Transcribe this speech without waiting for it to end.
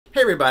Hey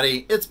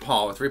everybody, it's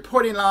Paul with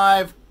reporting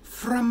live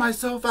from my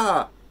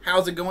sofa.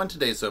 How's it going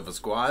today, Sofa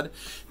Squad?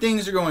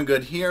 Things are going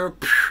good here.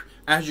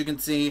 As you can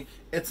see,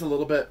 it's a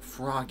little bit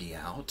froggy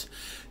out.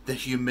 The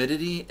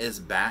humidity is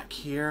back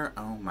here.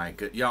 Oh my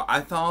good, y'all, I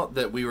thought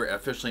that we were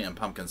officially in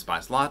pumpkin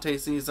spice latte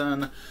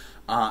season.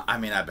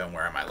 I've been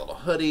wearing my little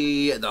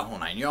hoodie, the whole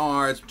 9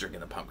 yards,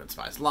 drinking the pumpkin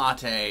spice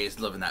lattes,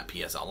 living that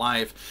PSL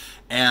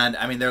life. And,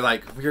 they're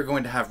like, we're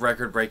going to have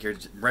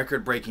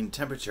record-breaking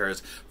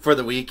temperatures for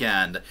the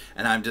weekend.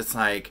 And I'm just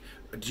like,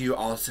 do you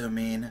also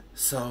mean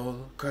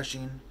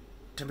soul-crushing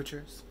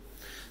temperatures?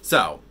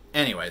 So,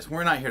 anyways,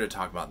 we're not here to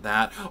talk about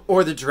that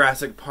or the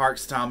Jurassic Park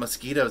style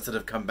mosquitoes that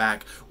have come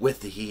back with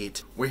the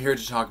heat. We're here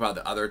to talk about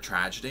the other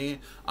tragedy,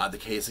 the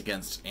case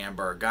against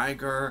Amber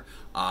Guyger,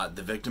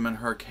 the victim in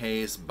her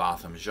case,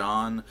 Botham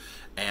Jean,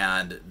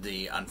 and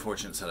the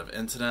unfortunate set of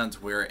incidents.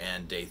 We're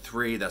in day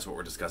 3. That's what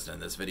we're discussing in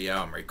this video.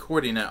 I'm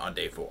recording it on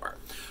day 4.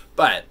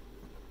 But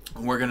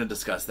we're going to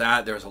discuss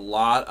that. There's a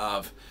lot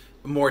of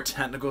more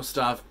technical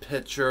stuff,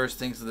 pictures,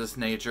 things of this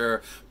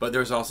nature, but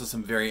there's also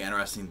some very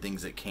interesting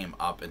things that came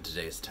up in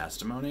today's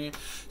testimony.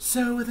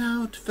 So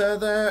without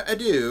further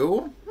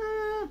ado,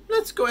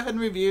 let's go ahead and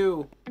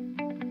review.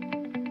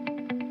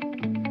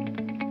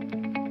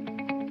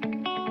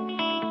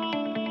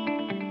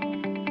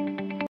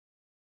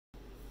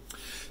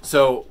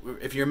 So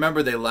if you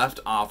remember, they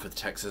left off with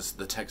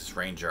the Texas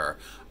Ranger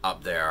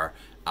up there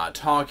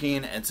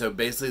talking, and so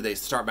basically they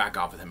start back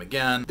off with him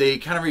again. They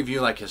kind of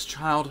review like his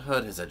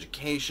childhood, his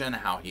education,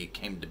 how he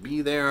came to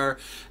be there,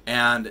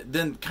 and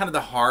then kind of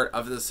the heart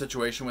of the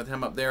situation with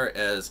him up there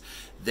is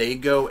they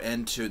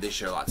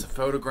share lots of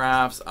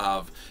photographs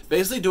of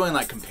basically doing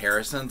like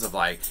comparisons of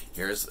like,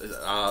 here's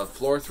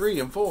floor 3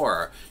 and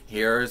 4,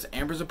 here's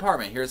Amber's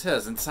apartment, here's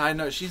his, and side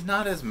note, she's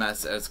not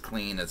as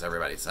clean as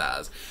everybody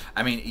says.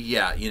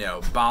 Yeah,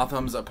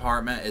 Botham's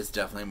apartment is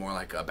definitely more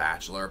like a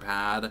bachelor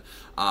pad.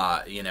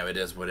 It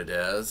is what it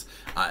is,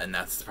 and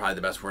that's probably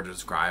the best word to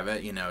describe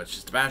it. It's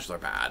just a bachelor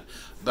pad.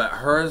 But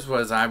hers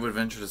was, I would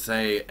venture to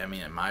say,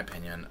 in my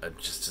opinion,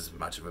 just as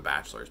much of a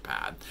bachelor's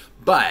pad.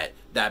 But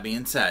that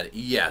being said,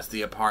 yes,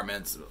 the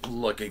apartments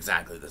look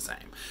exactly the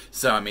same.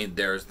 So,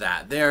 there's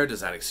that there. Does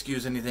that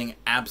excuse anything?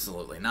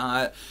 Absolutely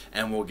not.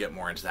 And we'll get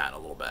more into that in a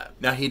little bit.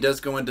 Now, he does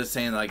go into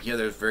saying, like, yeah,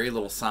 there's very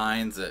little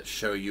signs that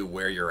show you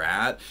where you're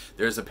at.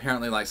 There's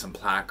apparently, like, some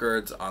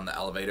placards on the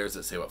elevators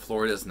that say what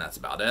floor it is, and that's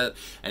about it.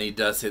 And he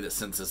does say that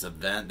since this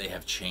event, they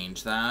have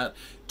changed that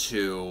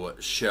to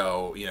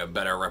show,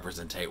 better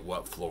representate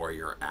what floor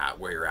you're at,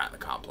 where you're at in the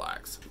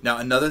complex. Now,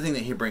 another thing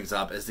that he brings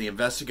up is the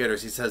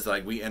investigators. He says,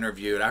 like, we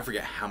interviewed, I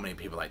forget how many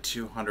people, like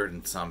 200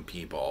 and some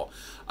people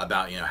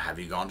about, have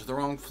you gone to the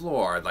wrong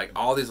floor? Like,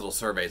 all these little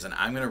surveys, and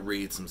I'm going to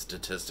read some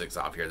statistics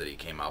off here that he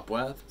came up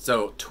with.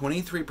 So,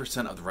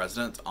 23% of the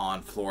residents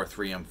on floor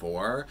 3 and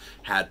 4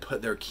 had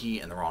put their key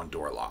in the wrong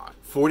door lock.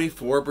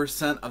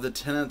 44% of the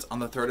tenants on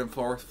the 3rd and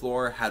 4th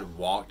floor had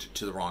walked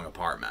to the wrong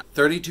apartment.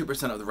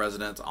 32% of the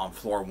residents on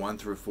floor 1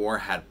 through 4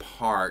 had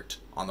parked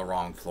on the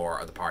wrong floor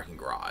of the parking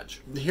garage.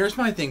 Here's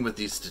my thing with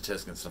these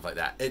statistics and stuff like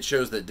that. It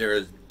shows that there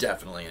is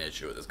definitely an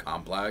issue with this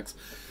complex.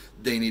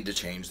 They need to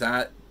change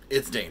that.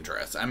 It's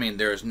dangerous.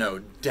 There's no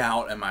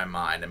doubt in my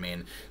mind.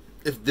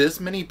 If this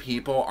many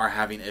people are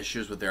having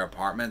issues with their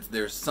apartments,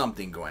 there's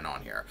something going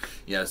on here.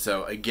 Yeah,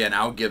 so again,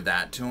 I'll give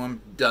that to him.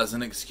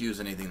 Doesn't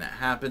excuse anything that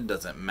happened.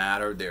 Doesn't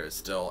matter. There is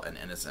still an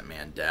innocent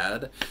man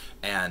dead.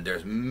 And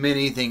there's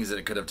many things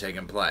that could have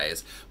taken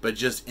place. But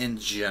just in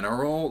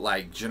general,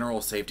 like general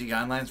safety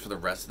guidelines for the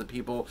rest of the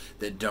people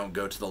that don't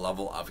go to the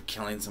level of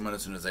killing someone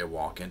as soon as they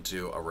walk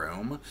into a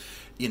room,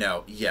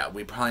 yeah,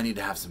 we probably need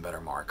to have some better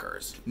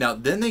markers. Now,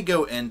 then they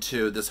go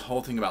into this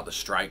whole thing about the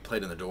strike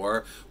plate in the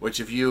door,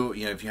 which if you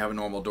have a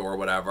normal door or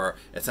whatever,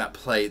 it's that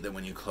plate that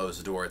when you close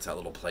the door, it's that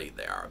little plate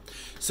there.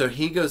 So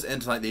he goes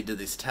into, like, they did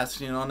this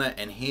testing on it,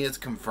 and he is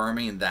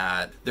confirming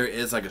that there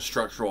is like a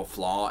structural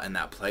flaw in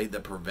that plate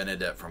that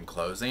prevented it from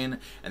closing.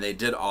 And they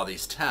did all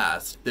these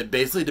tests that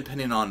basically,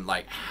 depending on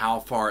like how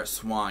far it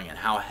swung and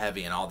how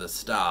heavy and all this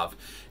stuff,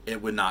 it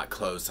would not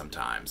close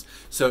sometimes.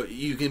 So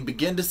you can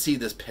begin to see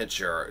this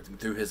picture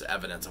through his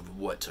evidence of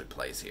what took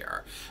place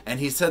here.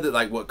 And he said that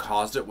like what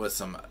caused it was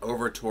some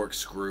over torque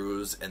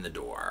screws in the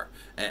door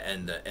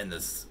and in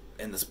this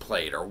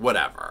plate or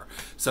whatever.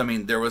 So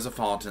there was a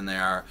fault in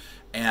there,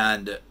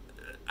 and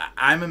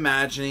I'm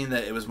imagining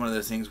that it was one of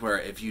those things where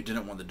if you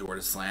didn't want the door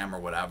to slam or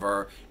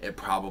whatever, it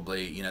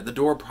probably, the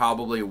door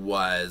probably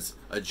was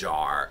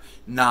ajar,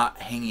 not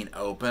hanging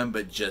open,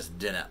 but just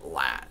didn't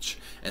latch.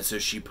 And so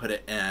she put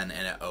it in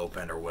and it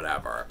opened or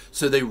whatever.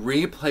 So they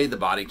replayed the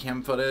body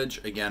cam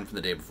footage again from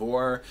the day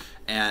before,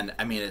 And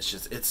I mean,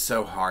 it's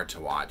so hard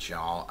to watch,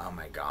 y'all. Oh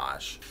my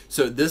gosh.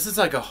 So this is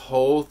like a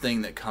whole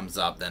thing that comes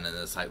up then in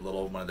this like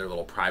one of their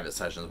little private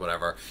sessions,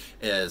 whatever,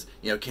 is,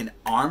 you know, can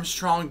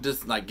Armstrong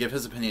just like give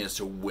his opinion as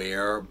to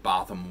where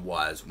Botham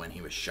was when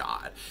he was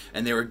shot?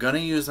 And they were going to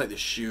use like the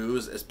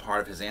shoes as part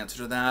of his answer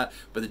to that,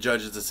 but the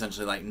judge is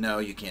essentially like, no,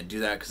 you can't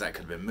do that because that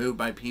could have been moved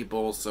by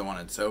people, so on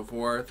and so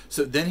forth.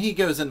 So then he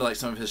goes into like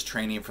some of his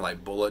training for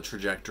like bullet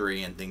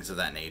trajectory and things of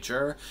that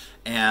nature,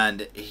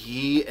 and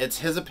it's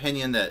his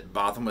opinion that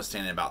Botham was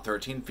standing about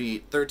 13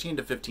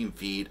 to 15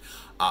 feet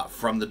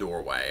from the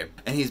doorway,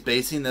 and he's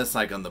basing this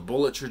like on the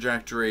bullet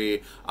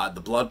trajectory,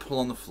 the blood pool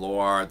on the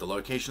floor, the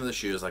location of the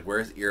shoes, like where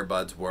his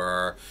earbuds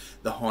were,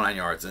 the whole 9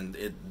 yards,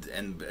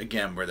 and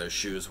again where those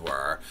shoes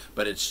were.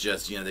 But it's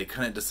just, you know, they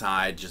couldn't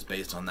decide just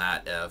based on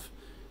that if,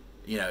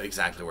 you know,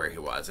 exactly where he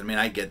was. I mean,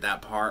 I get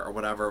that part or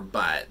whatever,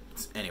 but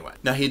anyway.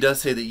 Now, he does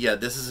say that, yeah,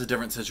 this is a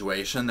different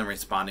situation than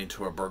responding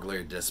to a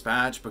burglary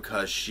dispatch,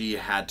 because she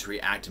had to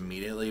react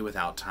immediately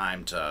without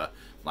time to,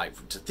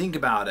 like, to think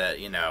about it,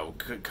 you know,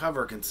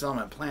 cover,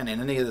 concealment, planning,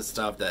 any of the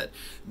stuff that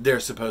they're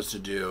supposed to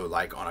do,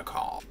 like, on a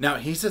call. Now,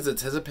 he says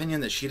it's his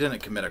opinion that she didn't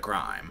commit a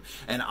crime.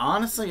 And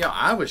honestly, yo,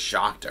 I was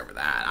shocked over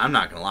that. I'm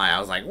not gonna lie. I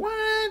was like,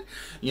 what?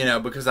 You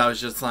know, because I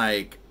was just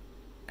like,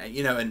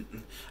 you know,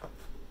 and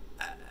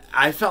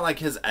I felt like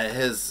his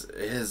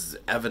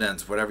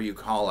evidence, whatever you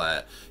call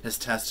it, his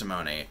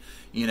testimony,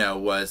 you know,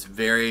 was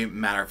very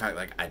matter of fact.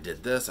 Like, I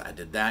did this, I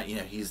did that. You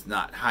know, he's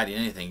not hiding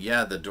anything.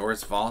 Yeah, the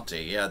door's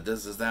faulty. Yeah,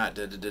 this is that.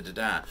 Da da da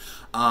da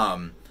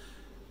da.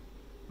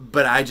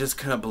 But I just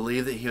couldn't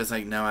believe that he was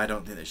like, no, I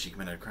don't think that she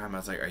committed a crime. I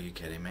was like, are you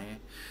kidding me?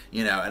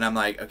 You know, and I'm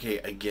like, okay,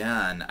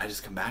 again, I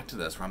just come back to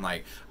this where I'm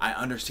like, I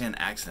understand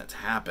accidents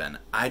happen.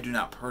 I do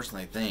not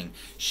personally think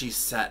she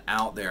sat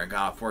out there and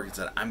got off work and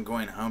said, I'm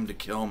going home to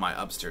kill my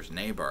upstairs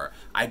neighbor.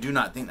 I do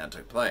not think that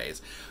took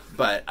place.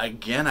 But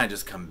again, I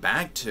just come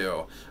back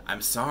to,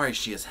 I'm sorry,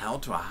 she is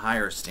held to a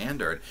higher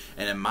standard.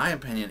 And in my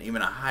opinion,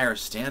 even a higher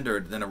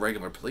standard than a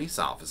regular police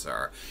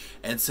officer.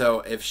 And so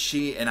if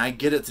she, and I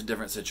get it's a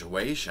different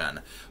situation,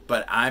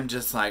 but I'm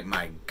just like,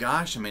 my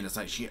gosh, I mean, it's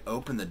like she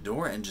opened the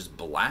door and just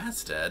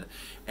blasted.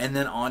 And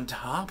then on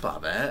top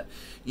of it,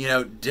 you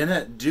know,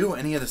 didn't do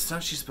any of the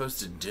stuff she's supposed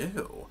to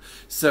do.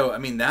 So, I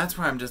mean, that's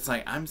where I'm just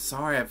like, I'm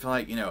sorry. I feel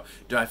like, you know,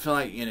 do I feel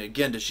like, you know,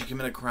 again, does she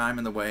commit a crime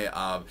in the way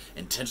of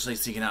intentionally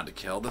seeking out to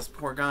kill this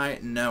poor guy?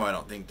 No, I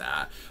don't think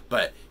that.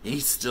 But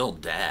he's still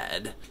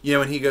dead. You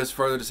know, and he goes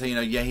further to say, you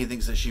know, yeah, he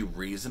thinks that she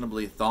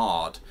reasonably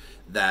thought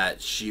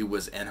that she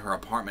was in her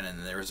apartment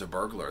and there was a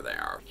burglar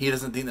there. He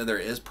doesn't think that there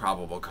is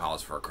probable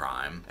cause for a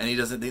crime, and he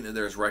doesn't think that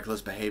there's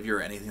reckless behavior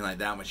or anything like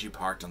that when she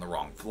parked on the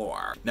wrong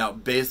floor. Now,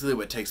 basically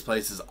what takes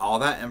place is all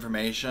that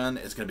information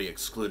is going to be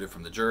excluded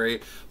from the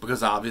jury,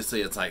 because obviously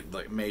it's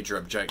like major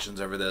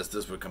objections over this.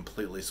 This would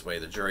completely sway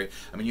the jury.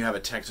 I mean, you have a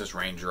Texas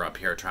Ranger up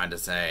here trying to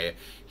say,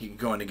 he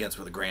going against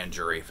what the grand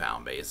jury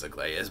found,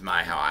 basically, is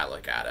how I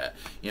look at it.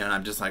 You know, and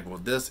I'm just like, well,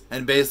 this,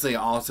 and basically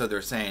also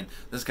they're saying,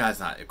 this guy's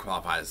not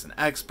qualified as an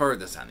expert,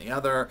 this and the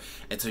other,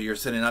 and so you're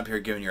sitting up here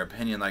giving your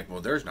opinion like,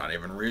 well, there's not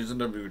even reason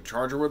to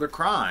charge her with a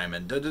crime,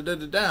 and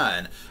da-da-da-da-da,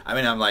 and I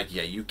mean, I'm like,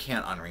 yeah, you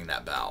can't unring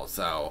that bell,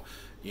 so,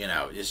 you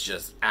know, it's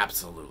just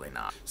absolutely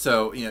not.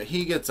 So, you know,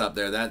 he gets up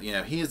there, that, you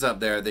know, he's up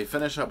there, they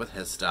finish up with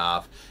his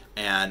stuff,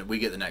 and we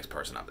get the next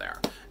person up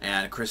there,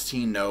 and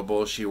Christine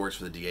Noble, she works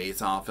for the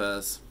DA's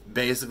office.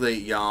 Basically,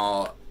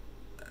 y'all,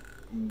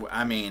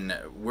 I mean,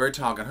 we're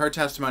talking her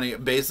testimony.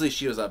 Basically,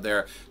 she was up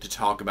there to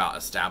talk about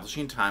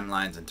establishing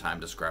timelines and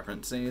time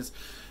discrepancies.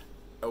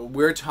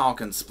 We're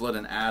talking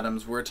splitting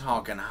atoms. We're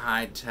talking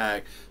high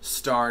tech,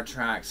 Star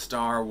Trek,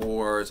 Star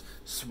Wars,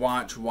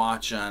 Swatch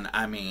watching.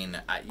 I mean,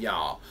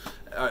 y'all,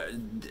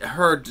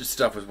 her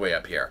stuff was way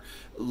up here.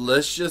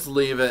 Let's just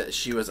leave it.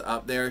 She was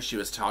up there. She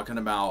was talking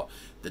about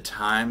the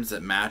times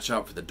that match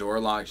up for the door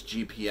locks,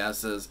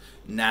 GPSs,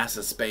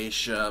 NASA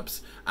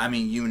spaceships, I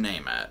mean, you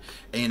name it.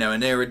 And, you know,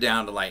 and they were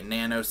down to like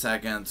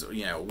nanoseconds,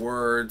 you know,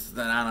 words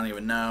that I don't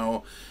even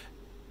know.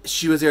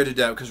 She was there to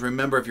do, because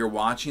remember, if you're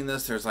watching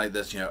this, there's like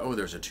this, you know, oh,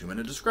 there's a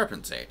 2-minute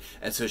discrepancy.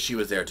 And so she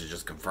was there to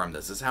just confirm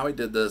this is how he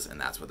did this,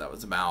 and that's what that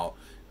was about.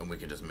 And we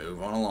can just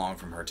move on along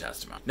from her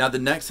testimony. Now, the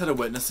next set of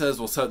witnesses,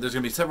 well, so there's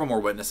going to be several more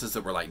witnesses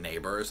that were like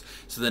neighbors.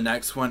 So the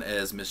next one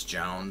is Miss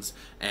Jones,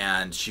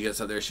 and she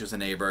gets up there. She was a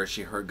neighbor.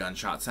 She heard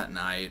gunshots at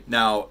night.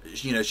 Now,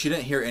 you know, she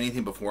didn't hear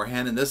anything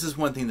beforehand, and this is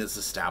one thing that's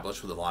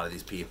established with a lot of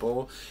these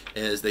people,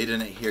 is they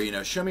didn't hear, you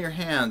know, show me your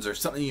hands, or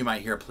something you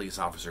might hear a police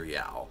officer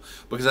yell.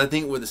 Because I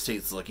think what the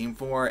state's looking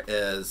for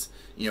is,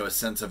 you know, a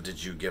sense of,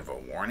 did you give a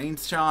warning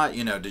shot?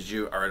 You know, did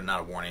you, or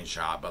not a warning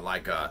shot, but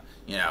like a,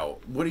 you know,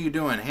 what are you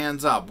doing?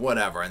 Hands up,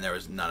 whatever. And there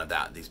was none of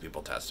that these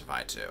people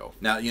testified to.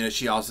 Now, you know,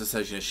 she also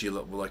says, you know, she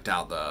looked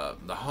out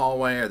the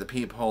hallway or the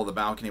peephole, the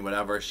balcony,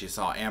 whatever. She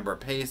saw Amber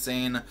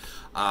pacing.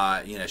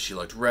 You know, she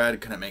looked red,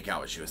 couldn't make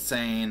out what she was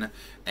saying.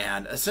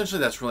 And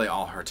essentially that's really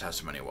all her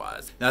testimony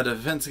was. Now, the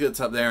defense gets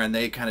up there and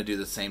they kind of do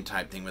the same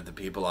type thing with the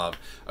people of,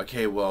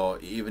 okay, well,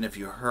 even if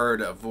you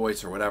heard a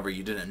voice or whatever,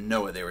 you didn't know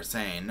what they were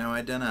saying. No,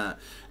 I didn't.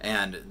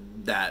 and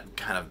that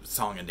kind of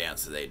song and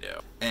dance that they do.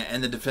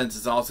 And the defense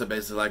is also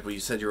basically like, well, you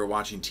said you were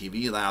watching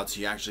TV loud, so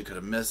you actually could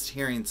have missed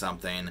hearing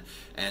something,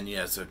 and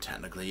so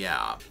technically,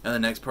 yeah. And the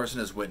next person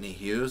is Whitney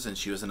Hughes, and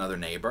she was another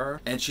neighbor,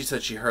 and she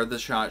said she heard the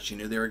shot, she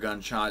knew they were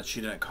gunshots,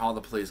 she didn't call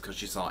the police because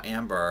she saw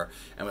Amber,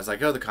 and was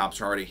like, oh, the cops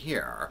are already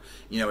here,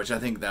 which I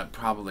think that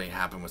probably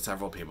happened with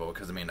several people,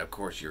 because, I mean, of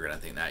course you're going to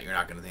think that. You're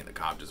not going to think the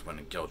cop just went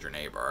and killed your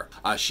neighbor.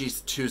 She,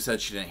 too, said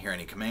she didn't hear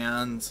any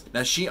commands.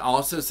 Now, she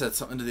also said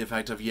something to the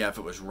effect of, yeah, if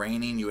it was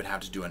raining, you would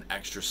have to do an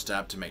extra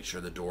step to make sure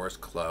the doors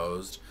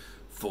closed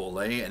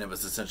fully, and it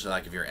was essentially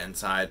like if you're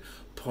inside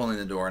pulling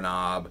the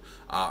doorknob,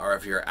 or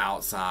if you're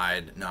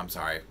outside, no, I'm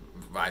sorry,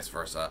 vice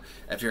versa.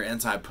 If you're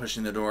inside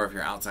pushing the door, if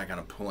you're outside kind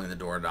of pulling the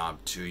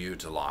doorknob to you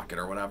to lock it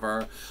or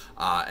whatever.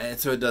 And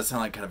so it does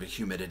sound like kind of a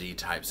humidity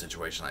type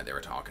situation like they were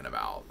talking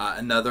about.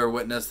 Another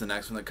witness, the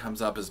next one that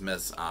comes up is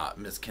Miss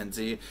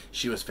Kinsey.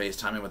 She was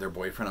FaceTiming with her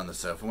boyfriend on the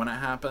sofa when it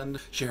happened.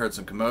 She heard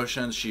some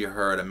commotion. She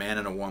heard a man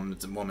and a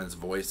woman's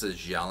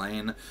voices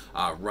yelling,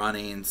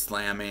 running,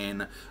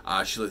 slamming.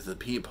 She looked at the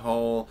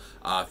peephole.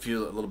 A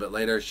little bit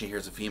later, she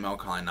hears a female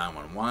calling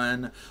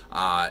 911.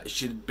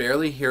 She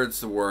barely hears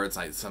the words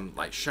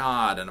like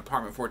shot and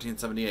apartment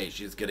 1478.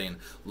 She's getting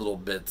little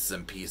bits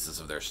and pieces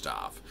of their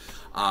stuff.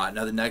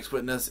 Now the next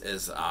witness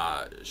is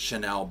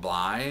Chanel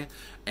Bly,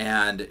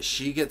 and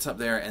she gets up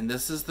there, and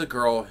this is the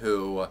girl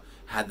who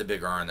had the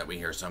big urn that we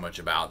hear so much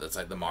about. That's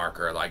like the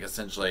marker, like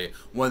essentially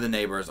one of the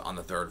neighbors on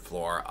the 3rd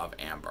floor of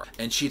Amber.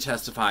 And she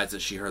testifies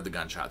that she heard the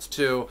gunshots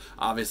too.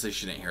 Obviously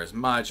she didn't hear as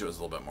much. It was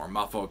a little bit more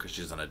muffled because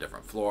she's on a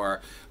different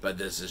floor. But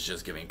this is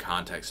just giving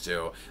context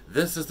to,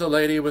 this is the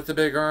lady with the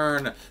big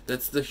urn.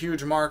 That's the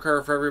huge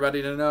marker for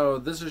everybody to know.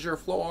 This is your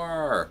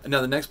floor.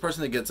 Now the next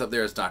person that gets up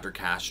there is Dr.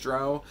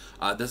 Castro.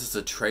 This is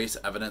a trace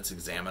evidence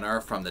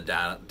examiner from the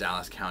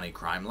Dallas County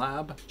Crime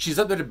Lab. She's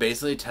up there to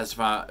basically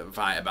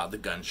testify about the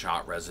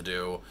gunshot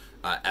residue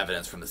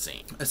evidence from the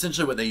scene.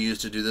 Essentially what they use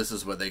to do this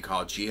is what they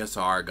call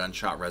GSR,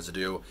 gunshot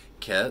residue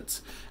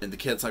kits. And the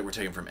kits were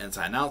taken from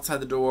inside and outside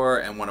the door,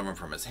 and one of them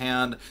from his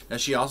hand. Now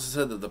she also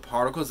said that the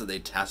particles that they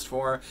test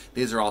for,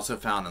 these are also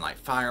found in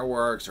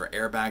fireworks or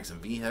airbags in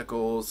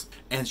vehicles.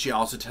 And she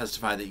also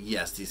testified that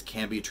yes, these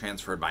can be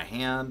transferred by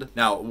hand.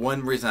 Now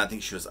one reason I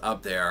think she was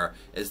up there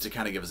is to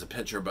kind of give us a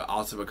picture, but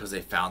also because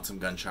they found some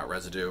gunshot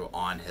residue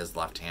on his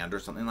left hand or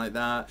something like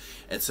that.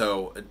 And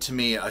so to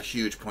me, a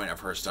huge point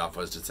of her stuff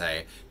was to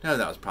say, no,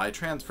 that was probably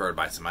transferred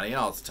by somebody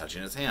else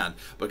touching his hand,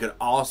 but could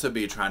also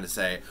be trying to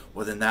say,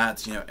 well then that's,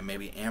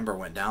 maybe Amber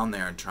went down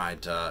there and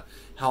tried to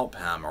help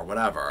him or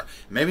whatever.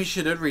 Maybe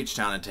she did reach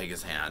down and take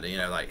his hand,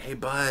 like, hey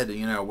bud,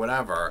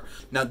 whatever.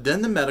 Now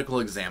then the medical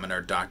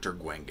examiner, Dr.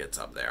 Gwynn, gets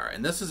up there,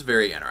 and this is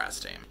very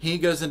interesting. He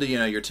goes into,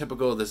 your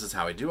typical, this is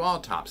how we do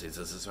autopsies,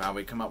 this is how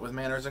we come up with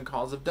manners and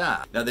cause of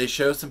death. Now they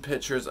show some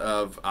pictures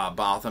of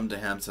Botham to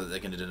him so that they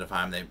can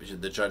identify him.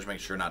 The judge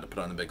makes sure not to put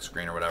it on the big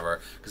screen or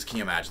whatever, because can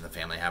you imagine the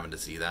family having to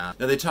see that?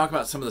 Now they talk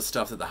about some of the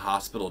stuff that the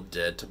hospital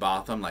did to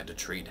Botham, like to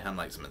treat him,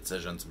 like some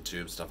incisions, some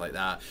tubes, stuff like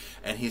that.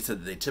 And he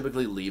said that they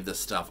typically leave this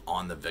stuff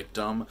on the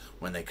victim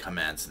when they come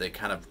in, so they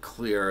kind of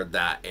clear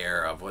that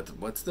air of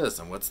what's this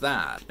and what's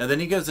that. Now then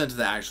he goes into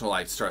the actual,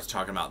 starts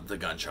talking about the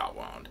gunshot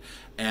wound.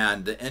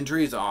 And the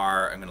injuries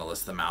are, I'm going to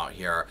list them out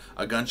here.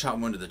 A gunshot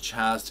wound to the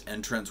chest.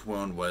 Entrance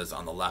wound was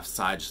on the left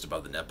side, just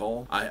above the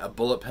nipple. A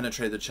bullet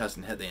penetrated the chest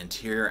and hit the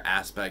interior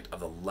aspect of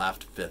the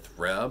left fifth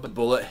rib. The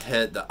bullet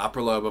hit the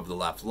upper lobe of the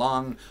left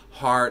lung,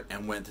 heart,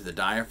 and went through the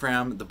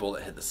diaphragm. The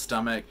bullet hit the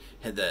stomach,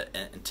 hit the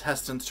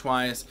intestines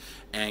twice,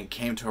 and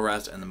came to a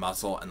rest in the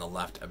muscle and the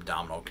left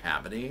abdominal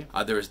cavity.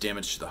 There was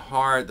damage to the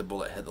heart. The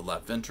bullet hit the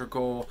left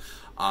ventricle.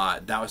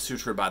 That was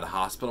sutured by the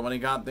hospital when he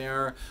got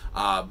there,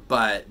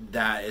 but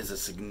that is a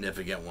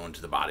significant wound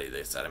to the body,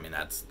 they said. I mean,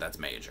 that's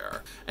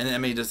major. And I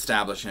mean, to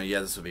establish, yeah,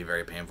 this would be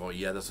very painful.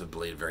 Yeah, this would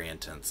bleed very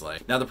intensely.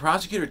 Now, the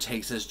prosecutor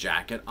takes his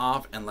jacket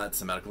off and lets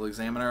the medical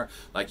examiner,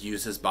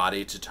 use his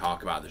body to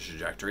talk about the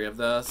trajectory of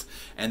this.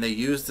 And they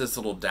use this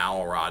little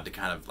dowel rod to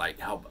kind of,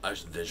 help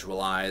us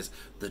visualize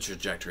the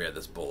trajectory of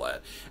this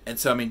bullet. And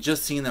so, I mean,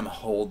 just seeing them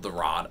hold the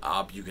rod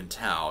up, you can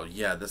tell,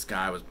 yeah, this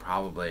guy was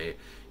probably,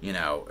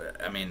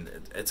 I mean,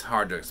 it's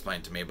hard to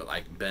explain to me, but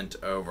bent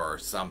over or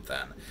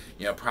something,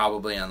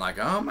 probably in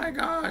oh my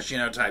gosh,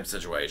 type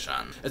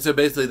situation. And so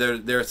basically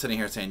they're sitting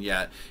here saying,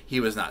 yeah, he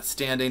was not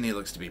standing, he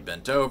looks to be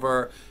bent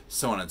over,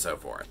 so on and so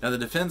forth. Now the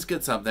defense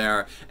gets up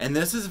there, and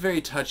this is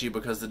very touchy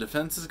because the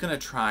defense is going to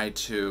try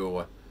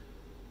to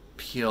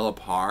peel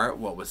apart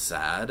what was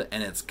said,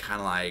 and it's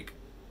kind of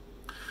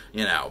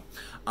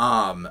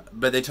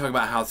but they talk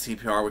about how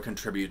CPR would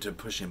contribute to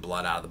pushing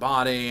blood out of the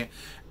body,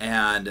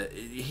 and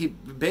he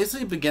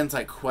basically begins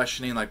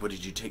questioning well,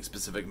 did you take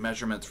specific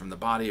measurements from the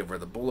body of where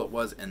the bullet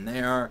was in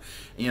there?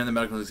 And, the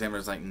medical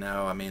examiner's like,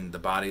 no, I mean, the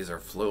bodies are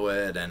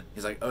fluid, and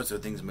he's like, oh, so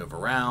things move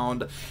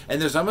around.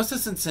 And there's almost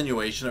this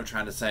insinuation of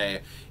trying to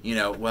say,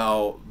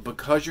 well,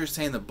 because you're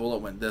saying the bullet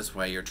went this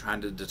way, you're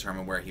trying to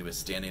determine where he was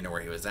standing or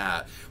where he was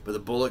at, but the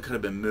bullet could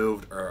have been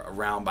moved or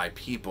around by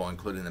people,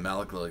 including the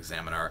medical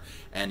examiner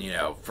and,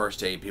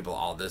 first aid people,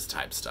 all this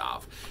type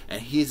stuff.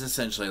 And he's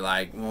essentially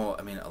like, well,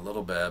 I mean, a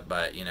little bit,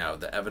 but, you know,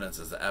 the evidence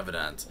is the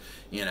evidence.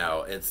 You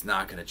know, it's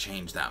not going to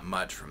change that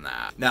much from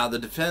that. Now, the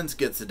defense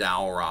gets the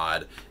dowel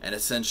rod and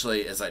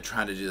essentially is like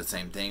trying to do the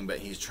same thing, but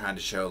he's trying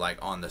to show like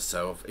on the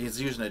sofa.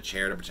 He's using a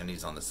chair to pretend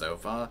he's on the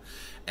sofa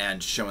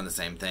and showing the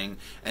same thing.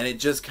 And it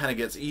just kind of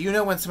gets, you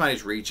know, when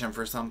somebody's reaching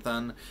for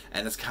something,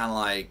 and it's kind of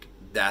like,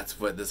 that's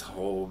what this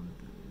whole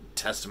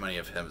testimony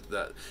of him,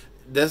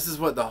 this is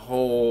what the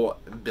whole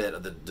bit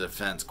of the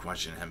defense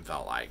questioning him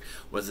felt like,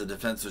 was the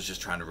defense was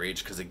just trying to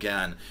reach, because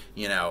again,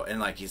 you know, and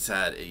like he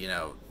said, you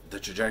know, the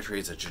trajectory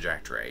is a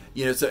trajectory.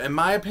 You know, so in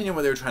my opinion,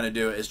 what they were trying to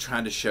do is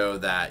trying to show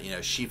that, you know,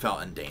 she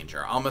felt in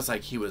danger, almost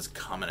like he was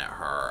coming at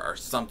her or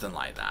something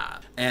like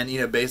that. And,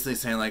 you know, basically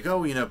saying like,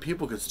 oh, you know,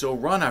 people could still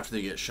run after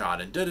they get shot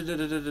and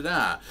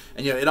da-da-da-da-da-da.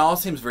 And, you know, it all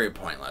seems very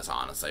pointless,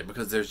 honestly,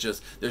 because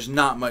there's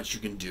not much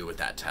you can do with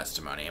that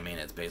testimony. I mean,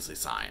 it's basically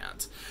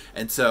science.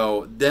 And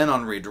so then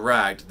on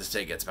redirect, the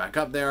state gets back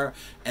up there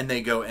and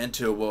they go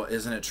into, well,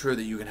 isn't it true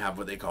that you can have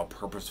what they call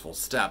purposeful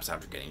steps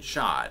after getting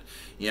shot?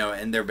 You know,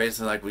 and they're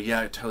basically like, well,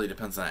 yeah, it totally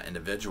depends on that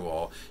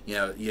individual. You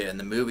know, yeah, in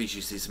the movies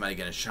you see somebody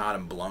getting shot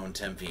and blown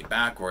 10 feet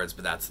backwards,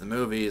 but that's the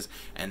movies,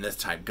 and this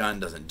type gun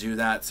doesn't do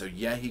that. So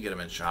yeah, he could have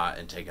been shot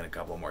and taken a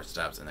couple more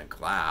steps and then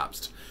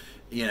collapsed.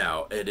 You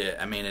know,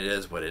 I mean, it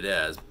is what it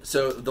is.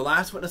 So the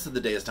last witness of the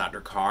day is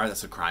Dr. Carr.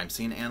 That's a crime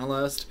scene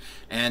analyst.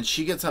 And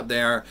she gets up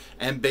there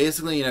and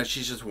basically, you know,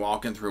 she's just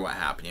walking through what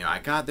happened. You know, I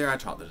got there, I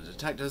talked to the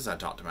detectives, I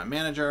talked to my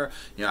manager,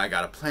 you know, I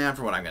got a plan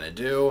for what I'm going to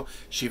do.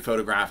 She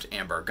photographed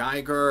Amber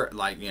Guyger,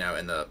 like, you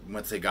know,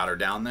 once they got her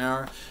down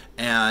there.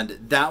 And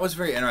that was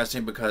very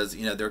interesting because,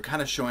 you know, they're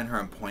kind of showing her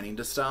and pointing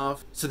to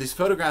stuff. So these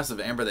photographs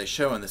of Amber they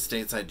show in the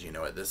state side, do you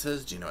know what this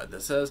is? Do you know what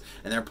this is?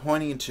 And they're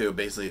pointing to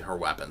basically her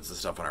weapons, the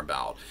stuff on her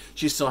belt.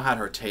 She still had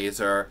her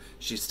taser,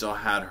 she still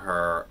had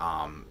her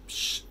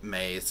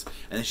mace,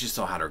 and then she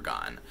still had her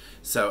gun.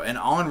 So, and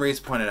Allen Reese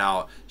pointed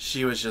out,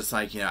 she was just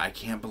like, you know, I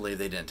can't believe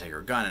they didn't take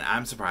her gun, and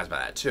I'm surprised by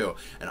that too.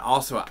 And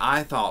also what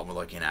I thought when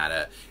looking at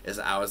it is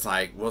I was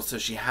like, well, so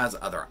she has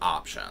other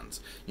options.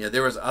 You know,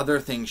 there was other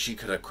things she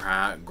could have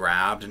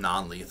grabbed,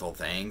 non-lethal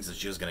things, if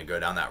she was going to go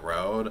down that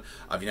road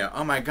of, you know,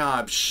 oh my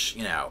god,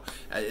 you know,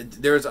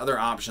 there was other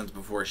options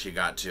before she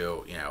got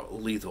to, you know,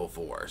 lethal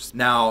force.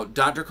 Now,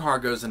 Dr. Carr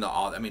goes into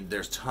all, I mean,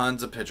 there's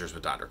tons of pictures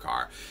with Dr.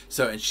 Carr.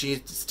 So, and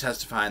she's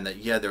testifying that,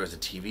 yeah, there was a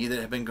TV that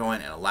had been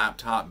going and a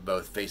laptop,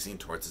 both facing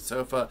towards the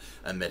sofa,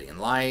 emitting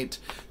light.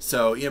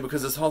 So, you know,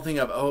 because this whole thing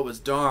of, oh, it was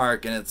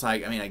dark, and it's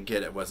like, I mean, I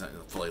get it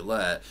wasn't fully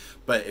lit,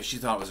 but if she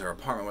thought it was her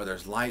apartment where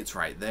there's lights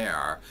right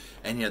there,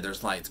 and, you know,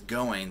 there's lights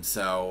going,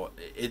 so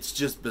it's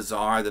just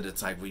bizarre that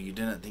it's like, well, you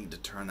didn't think to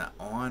turn that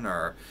on,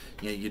 or,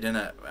 you know, you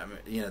didn't, I mean,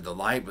 you know, the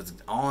light was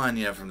on,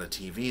 you know, from the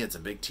TV, it's a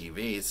big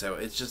TV, so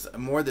it's just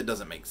more that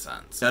doesn't make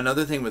sense. Now,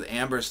 another thing with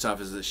Amber's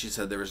stuff is that she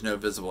said there was no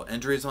visible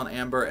injuries on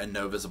Amber and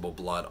no visible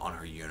blood on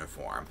her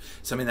uniform.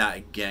 Something that,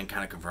 again,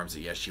 kind of confirms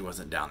that, yes, she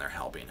wasn't down there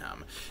helping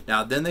him.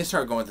 Now, then they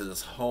start going through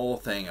this whole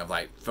thing of,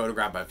 like,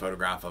 photograph by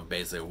photograph of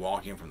basically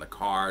walking from the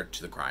car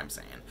to the crime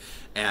scene.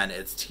 And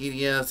it's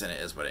tedious, and it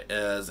is what it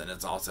is, and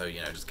it's also, you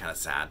know, just kind of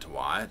sad to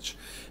watch.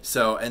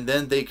 So, and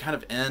then they kind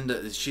of end,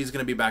 she's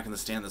going to be back in the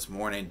stand this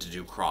morning to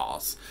do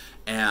cross,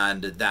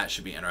 and that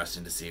should be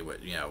interesting to see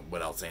what, you know,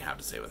 what else they have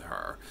to say with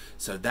her.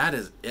 So that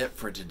is it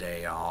for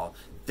today, y'all.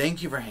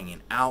 Thank you for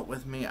hanging out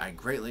with me. I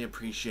greatly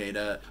appreciate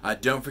it.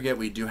 Don't forget,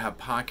 we do have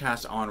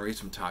podcasts on Reese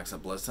from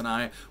Toxic Bliss and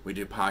I. We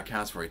do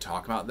podcasts where we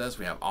talk about this.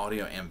 We have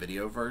audio and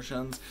video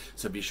versions,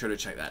 so be sure to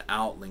check that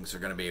out. Links are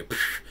going to be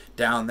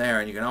down there,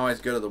 and you can always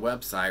go to the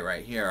website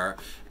right here,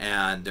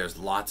 and there's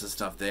lots of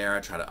stuff there. I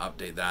try to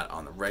update that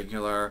on the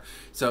regular.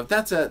 So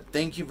that's it.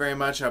 Thank you very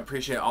much. I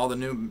appreciate all the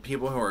new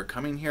people who are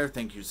coming here.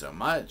 Thank you so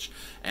much,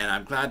 and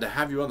I'm glad to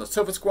have you on the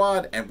Sofa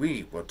Squad, and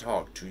we will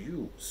talk to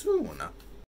you soon.